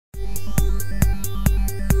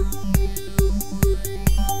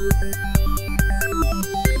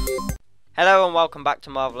Hello and welcome back to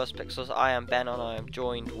Marvelous Pixels. I am Ben and I am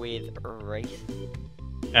joined with Wraith.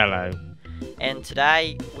 Hello. And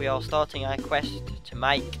today we are starting our quest to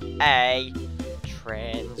make a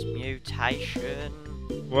transmutation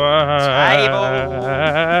table.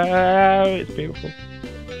 It's beautiful.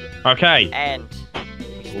 Okay. And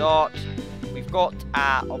we start. We've got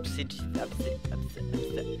our obsidian.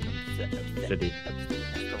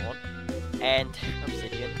 And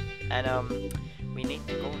obsidian. And we need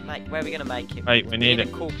to go and make. Where are we gonna make it? Wait, we need a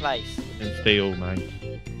cool place. And steel, mate.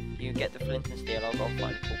 You get the flint and steel. I'll go and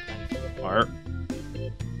find a cool place. Fire.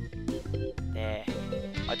 There.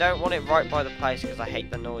 I don't want it right by the place because I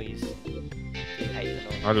hate the noise. You hate the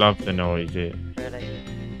noise. I love the noise. Really?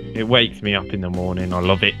 It wakes me up in the morning. I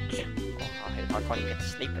love it. Oh, I can't even get to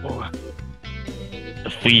sleep at Oh, the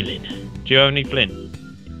feeling. Do you have any flint?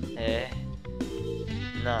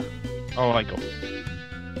 No. Oh, I got.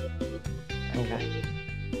 Okay.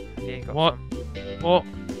 Have you got What? some? What?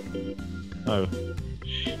 Oh.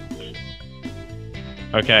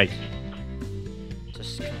 Okay.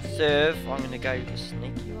 Just conserve. I'm gonna go the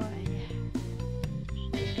sneaky way.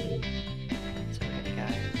 So we're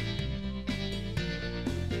gonna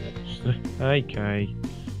go. Okay.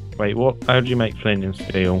 Wait, what? How do you make flint and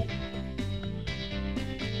steel?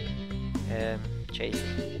 Cheese.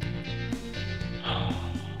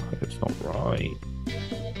 It's not right.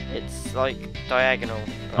 It's like diagonal.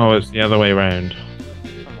 Oh, it's the other way around.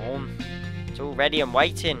 Come on. It's all ready and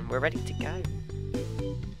waiting. We're ready to go.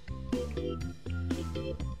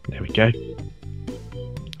 There we go.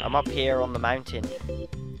 I'm up here on the mountain.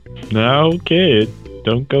 No, kid.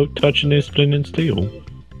 Don't go touching this flint and steel.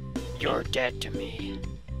 You're dead to me.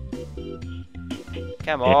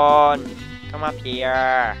 Come on. Come up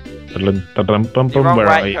here. You're The wrong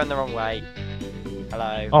way. Going the wrong way.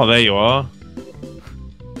 Hello. Oh, there you are.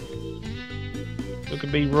 Look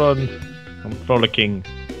at me run. I'm frolicking.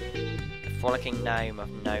 The frolicking gnome of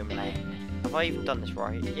Gnome Lane. Have I even done this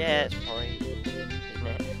right? Yeah, it's right.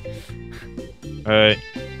 Isn't it?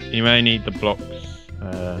 You may need the blocks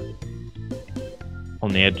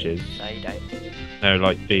on the edges. No, you don't. No,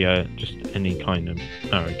 like the just any kind of.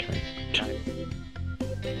 Oh, okay.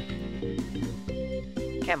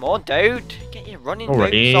 Come on, dude. Get your running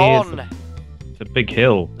Already boots on. It's a big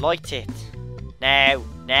hill. Light it. Now.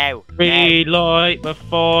 Relight the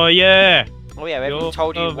fire. Oh yeah, we haven't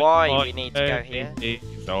told you why we need to go here.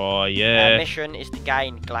 Oh yeah. Our mission is to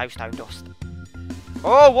gain glowstone dust.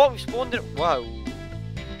 Oh, what? We spawned it. Whoa.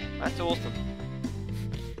 That's awesome.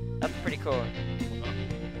 That's pretty cool.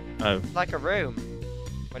 Oh. It's like a room.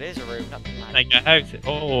 Well, it is a room, not like... Make a house.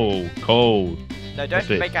 Oh, cold. No, don't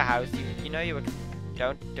make a house. You know you...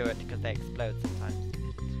 Don't do it because they explode sometimes.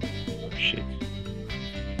 Oh shit.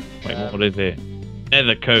 Wait, what is it?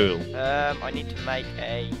 Nether coal. I need to make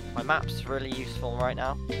a... My map's really useful right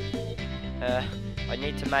now. I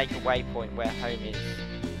need to make a waypoint where home is.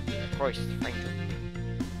 Christ, Frank.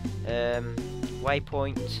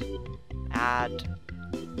 Waypoint. Add.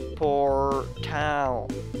 Portal.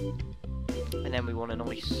 And then we want a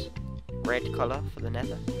nice red colour for the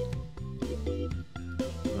nether.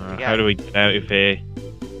 How do we get out of here?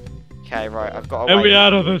 Okay, right, I've got a How are we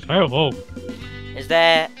out of this hellhole? Is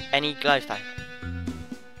there any glowstone?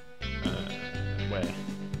 Where?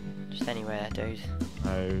 Just anywhere, dude.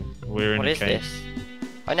 Oh, we're in What a is cave. this?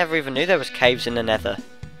 I never even knew there was caves in the nether.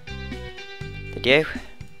 Did you?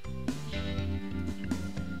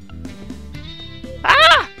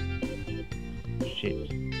 Ah!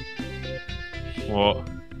 Shit. What?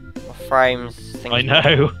 My frames thinking... I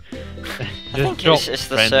know. I think it's just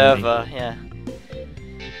the server, yeah.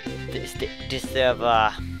 It's the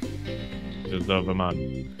server. The server, man.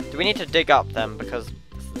 Do we need to dig up them because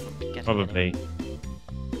this isn't getting Probably. any...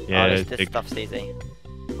 Yeah, oh, this stuff's easy.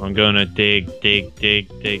 I'm gonna dig.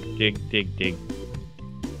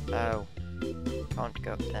 Oh. Can't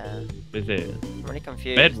go up there. Is it? I'm really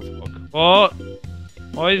confused. Bedrock. What?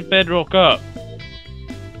 Why is bedrock up?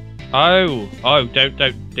 Oh, don't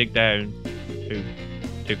dig down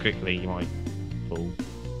too quickly. You might fall.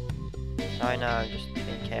 I know, just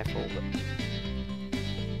being careful.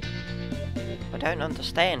 But I don't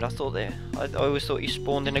understand. I always thought you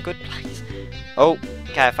spawned in a good place. Oh,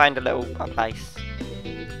 okay. I found a place.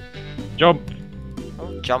 Jump,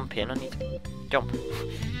 Oh, jump in. I need to jump.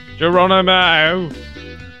 Geronimo.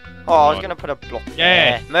 Oh, I was gonna put a block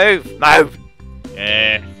Yes. there. Move.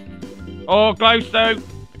 Yes. Oh, glowstone.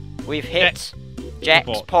 We've hit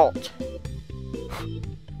jackpot.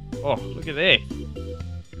 Oh, look at this.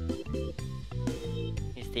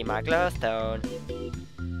 You see my glowstone.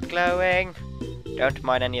 Glowing. Don't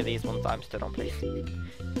mind any of these ones I'm stood on, please.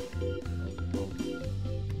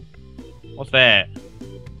 What's that?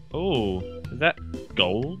 Oh, is that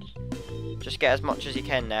gold? Just get as much as you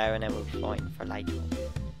can now, and then we'll find for later.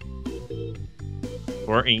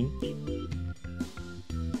 14.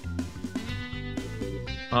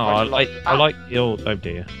 Oh, Quite a lot. I like the old. Oh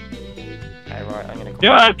dear. Okay, right, I'm gonna go.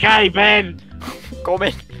 You're okay, Ben. Come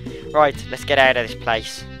in. Right, let's get out of this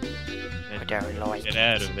place. I don't like Get it.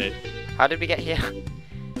 out of it. How did we get here?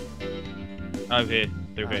 Over here.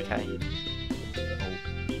 Through here. Okay.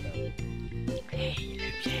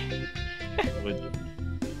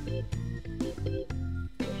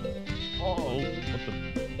 Oh,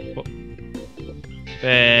 what?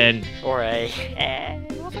 Ben, Alright.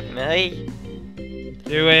 It wasn't me.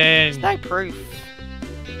 There's doing? no proof.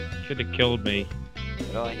 Should have killed me.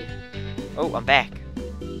 Did I? Oh, I'm back.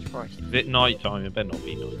 Christ. Is it night time? It better not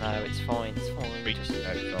be night. No, it's fine. It's fine. Reach Just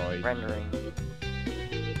outside. rendering.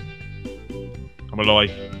 I'm alive.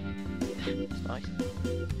 It's nice.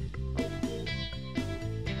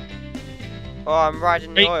 Oh, I'm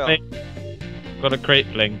riding the oil. Got a crate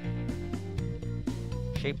fling.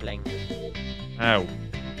 Sheepling. Ow.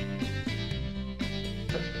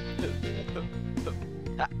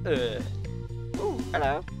 Ooh,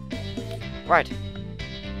 hello. Right.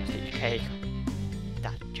 Let's eat your cake.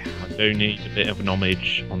 That jam. I do need a bit of an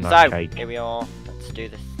homage on that So, cake. here we are. Let's do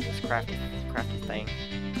this. Let's craft this thing.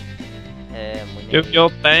 We Do need your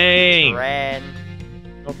thing! Tren,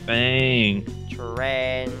 Your thing!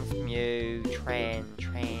 tren.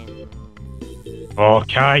 Oh,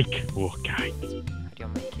 cake! Oh, cake! How do you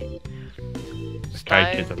make it?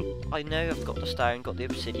 Cake is Stone. a... I know I've got the stone, got the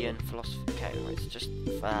obsidian, philosophy. Okay, right, it's just.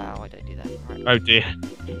 Wow, I don't do that. Right. Oh dear.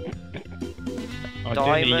 I do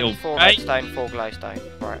need your Diamond, 4 cake! redstone, 4 glowstone.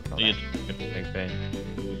 Right, got that. Ben.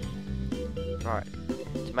 Right.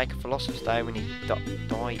 To make a philosopher's stone, we need diamond.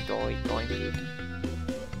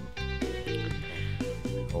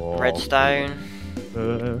 Oh. Redstone.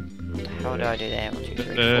 How do I do that? 1, 2, 3,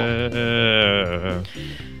 4.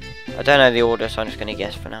 I don't know the order, so I'm just going to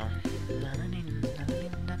guess for now.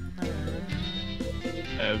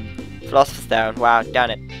 Philosopher's stone. Wow,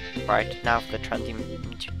 done it. Right, now for the trans.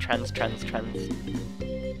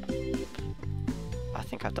 I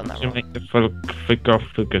think I've done that You wrong. make the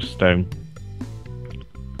Philosopher's stone.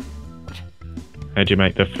 How do you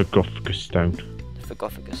make the Philosopher's stone? The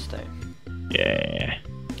Philosopher's stone. Yeah.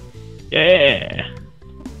 Yeah.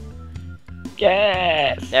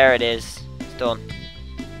 Yes. There it is. It's done.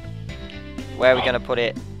 Where are we going to put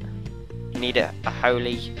it? You need a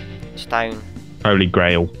holy stone. Holy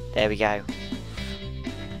Grail. There we go.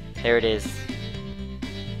 Here it is.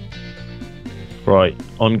 Right,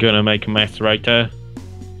 I'm gonna make a macerator.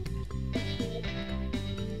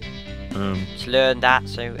 Just learn that,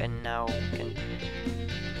 so and now we can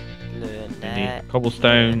learn I need that.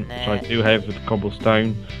 cobblestone, learn which I that. do have the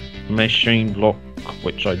cobblestone. Machine block,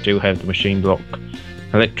 which I do have the machine block.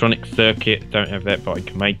 Electronic circuit, don't have that, but I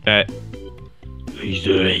can make that.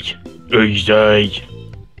 Easy. Easy.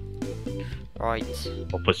 Right.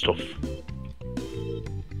 Proper stuff.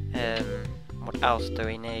 What else do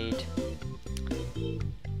we need?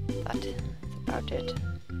 That's about it.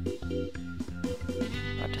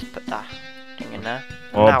 I'll just put that thing in there.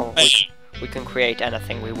 And Oh, now we can create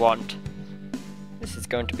anything we want. This is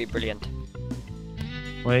going to be brilliant.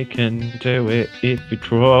 we can do it if we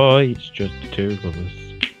try. It's just the two of us.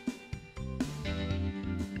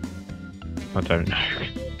 I don't know.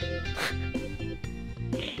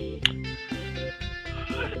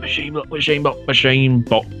 Machine block, machine block, machine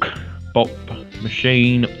block, bop,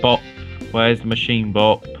 machine bop. Where's the machine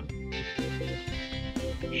bop?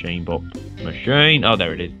 Machine bop, machine. Oh,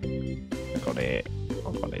 there it is. I got it.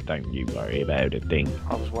 I got it. Don't you worry about a thing.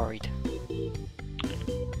 I was worried.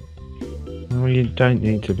 Well, you don't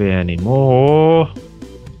need to be anymore.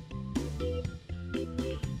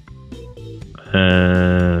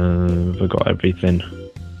 I've got everything.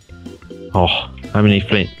 Oh, how many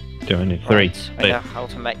flint? Do I need? 3. Right, I know how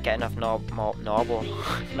to get enough marble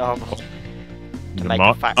to make a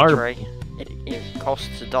Mar- factory. It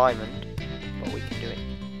costs a diamond, but we can do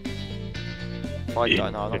it. 5 Yeah.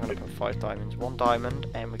 diamonds. No, I'm not going to put 5 diamonds. 1 diamond,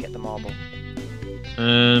 and we get the marble.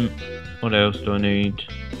 What else do I need?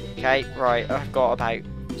 Okay, right. I've got about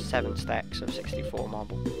 7 stacks of 64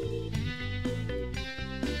 marble.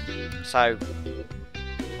 So,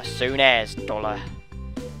 as soon as dollar,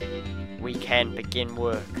 we can begin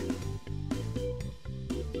work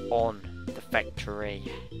on the factory.